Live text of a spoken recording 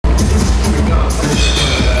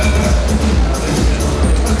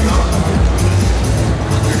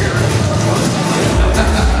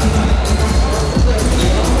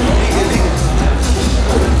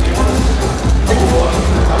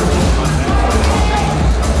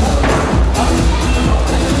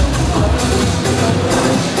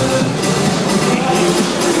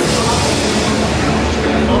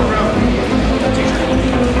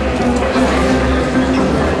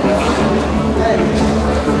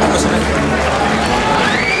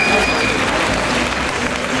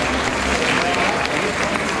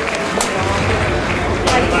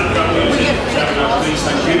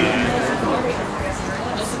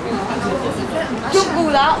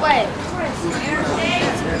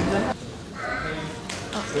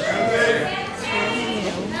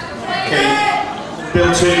Bill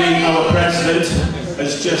Turney, our president,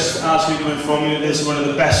 has just asked me to inform you that this is one of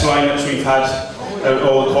the best lineups we've had at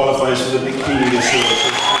all the qualifiers for the bikini this year.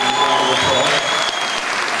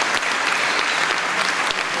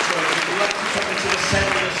 So if you'd like to come into the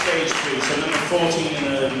centre of the stage, please. So number 14 in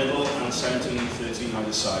the middle and 17 and 13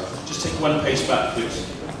 either side. Just take one pace back, please.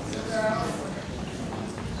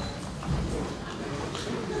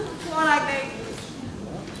 Come on, Agnew.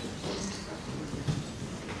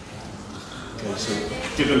 Okay, so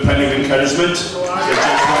give them plenty of encouragement. So just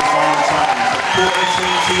one final time. Quarter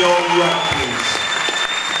to your right, please.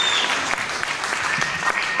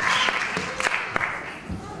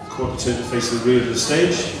 Quarter turn to face the rear of the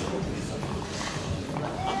stage.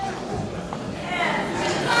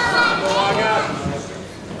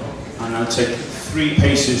 And I'll take 3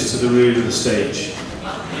 paces to the rear of the stage.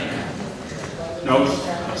 No,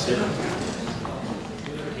 that's it.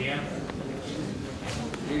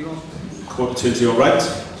 Quarter turn to your right.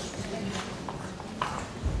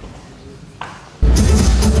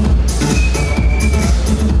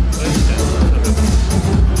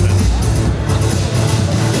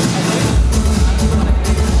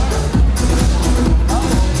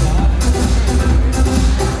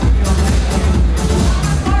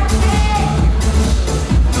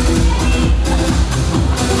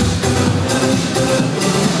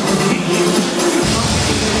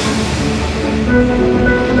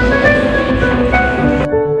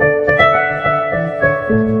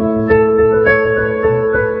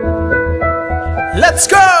 Let's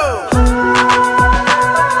go!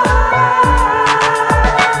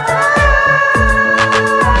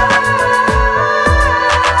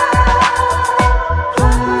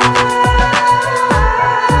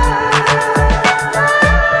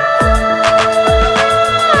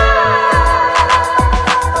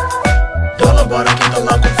 Dalla bara kita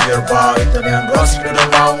lakukan firba Italian Rossi udah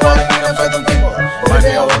mau waling dengan Fatal Timur Why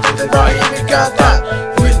they all want to buy ini kata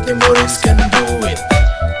With Timoris can do it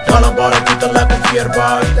Dalla bara kita lakukan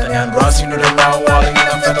firba Italian Rossi udah mau waling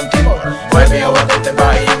dengan Fatal Timur Why they all want to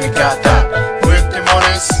buy ini kata With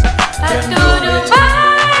Timoris can do it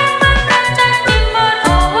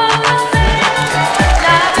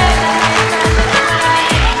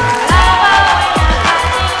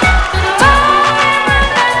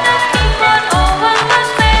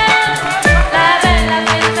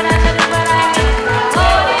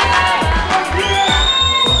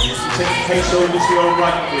Pace over to your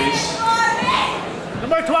right, please.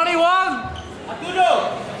 Number 21. Agudo.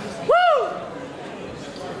 Woo!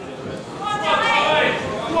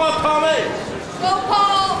 Come on, Tommy. Go,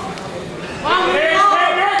 Paul.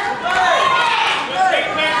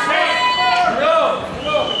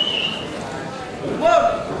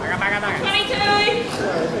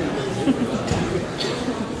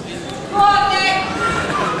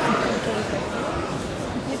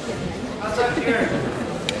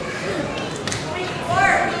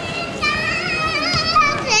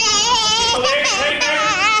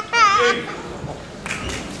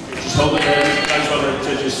 Just hold it there, guys, while the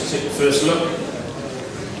judges take the first look.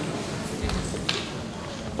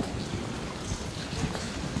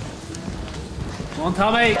 Come on,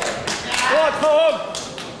 Tommy. Go on, Tom.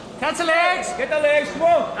 Catch the legs. Get the legs. Come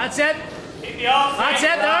on. That's it. Keep the arms. That's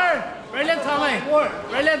it there. Brilliant, Tommy.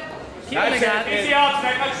 Brilliant. Keep it like that. Keep the arms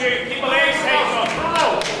tight. That's you. Keep the legs tight.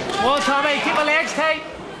 Come on, Tommy. Keep the legs tight.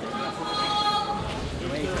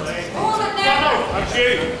 Hold it there. That's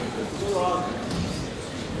you.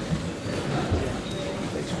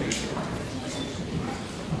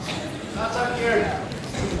 That's up here.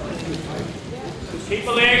 Keep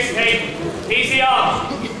the legs tight. Easy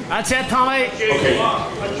arms. That's it, Tommy.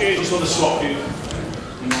 Okay, just want to swap you.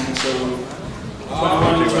 So,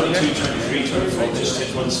 21, 22, 23, 24, just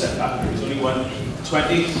take one step back. There's only one.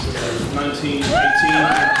 20, 19, 18, 24.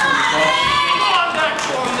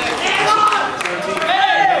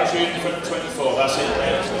 24, that's it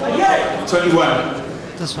there. 21.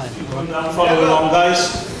 That's fine. Come down, follow along,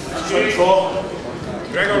 guys. 24.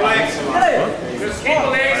 Gregor legs. Just keep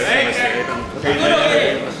the legs tight.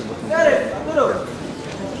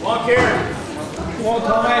 Walk here. Come on,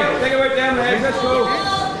 Tommy. Take it right down, legs. Let's go.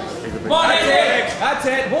 Come on, Nick. That's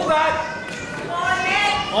it. Hold that. Come on,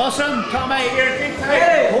 Nick. Awesome, Tommy. Here, keep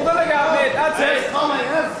tight. Hold it like that, mate. That's it. Tommy,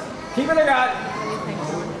 yes. Keep it like that.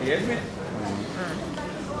 Here's me.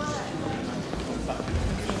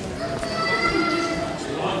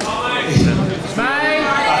 Smile.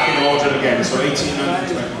 Back in order again, so 18,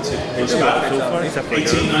 19, 20, take the pace back.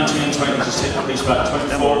 18, 19 and 20, just take the pace back.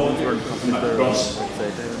 24, back across.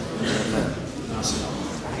 That's it.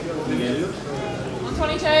 Again.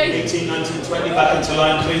 22. 18, 19, 20, back into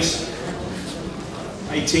line, please.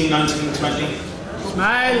 18, 19, 20.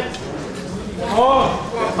 Smile.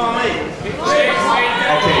 Oh, Tommy.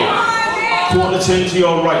 Okay. Quarter turn to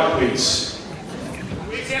your right, please.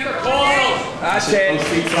 That's Both it.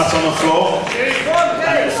 feet flat on the floor.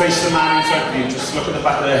 And face the man in front of you. Just look at the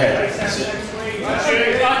back of their head. That's it.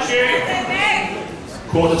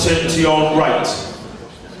 Quarter turn to your right.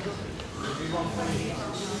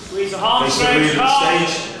 Squeeze the Face hamstrings. the rear of the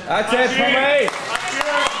stage. That's it, Tommy. Your right.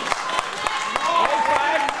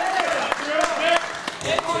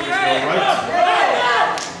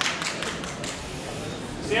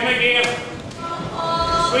 Same again.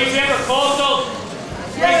 Squeeze in for coastal.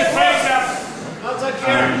 Squeeze the tricep.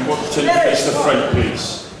 And quarter turn to face the front,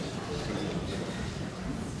 please.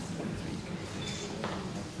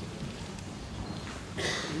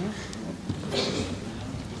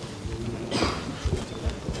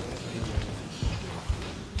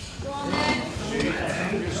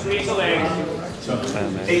 Squeeze the leg. So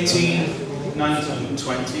 18, 19,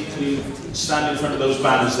 20. Can you stand in front of those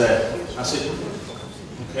banners there? That's it.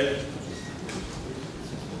 Okay.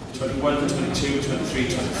 21, 22, 23,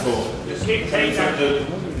 24. Just keep In taking front of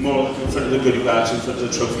the, more in front of the goodie bags, in front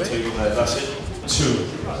of the trophy table there. That's it. 2.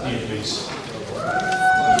 Here, please.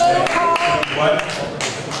 Okay. 21.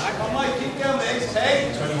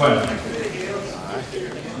 21.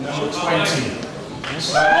 Number 20.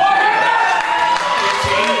 18.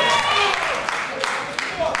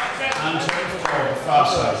 And 24, the far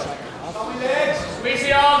side. Squeeze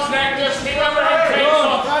the arms, neck, just keep everything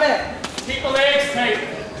tight. Keep the legs tight.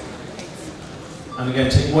 And again,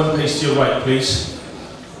 take one pace to your right, please.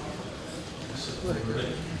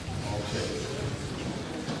 Okay.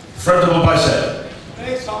 Front double bicep.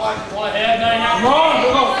 Go ahead now. Come on.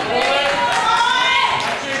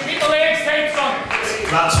 Keep the legs tight, son.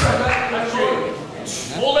 Flat spread.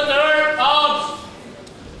 Hold it there, arms.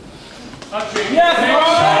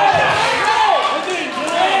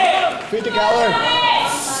 Feet together.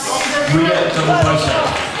 Rear double bicep.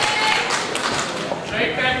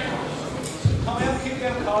 Right back.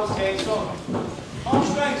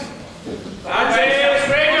 That's it.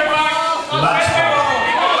 Straighten your back. Lat spread.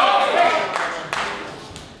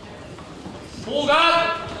 Hold on.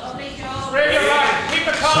 Straighten your back. Keep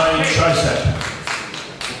the calves Side tight. tricep.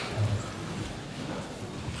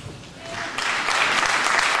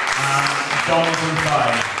 And abdominals and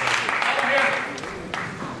thigh. Over here.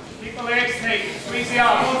 Keep the legs tight. Squeeze the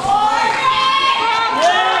arms.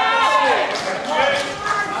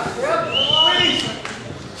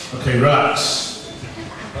 Okay, relax.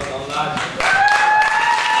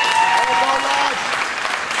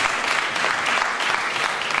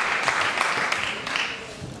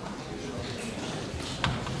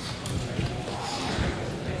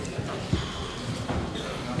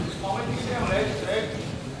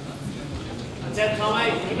 That's it,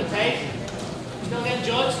 Tommy. Keep it tight. Still getting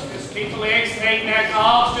judged. Just keep the legs tight, neck,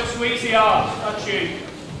 arms. Just squeeze the arms. That's you.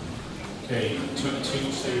 Okay,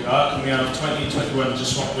 22 to can we have 20, 21,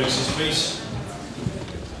 just swap places, please.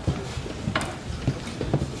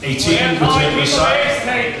 18, Yeah, return Tommy, to the keep the side. legs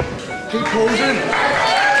tight. Keep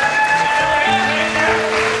posing.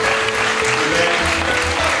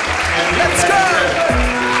 Let's go!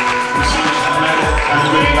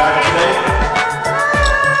 And we're back today.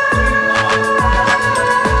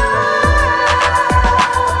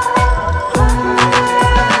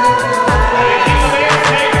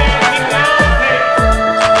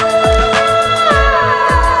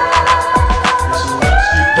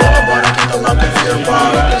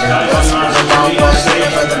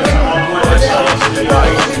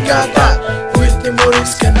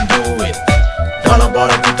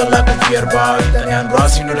 Dan yang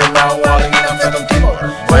racing udah mau waling yang Phantom Timor.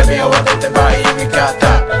 Baby awat tete bayi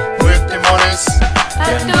mikata. With Timoris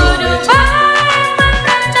can do it.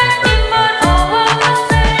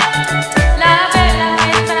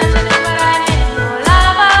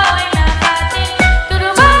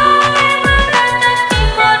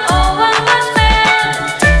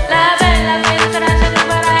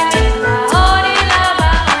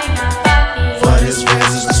 Várias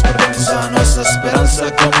vezes nos perdemos a nossa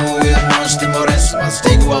esperança como irmãos timorenses, mas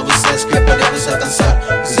digo a vocês que podemos alcançar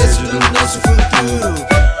o desejo do nosso futuro.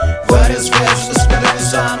 Várias vezes nos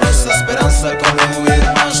perdemos a nossa esperança como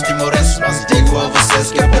irmãos timorenses, mas digo a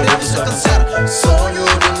vocês que podemos alcançar o sonho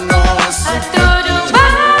do nosso futuro.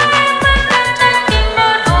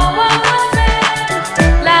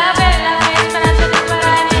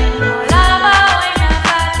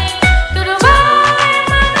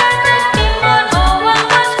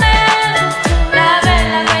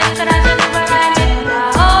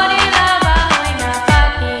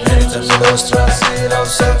 Many times I lost trust in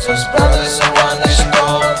ourselves as brothers and one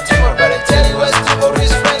nation.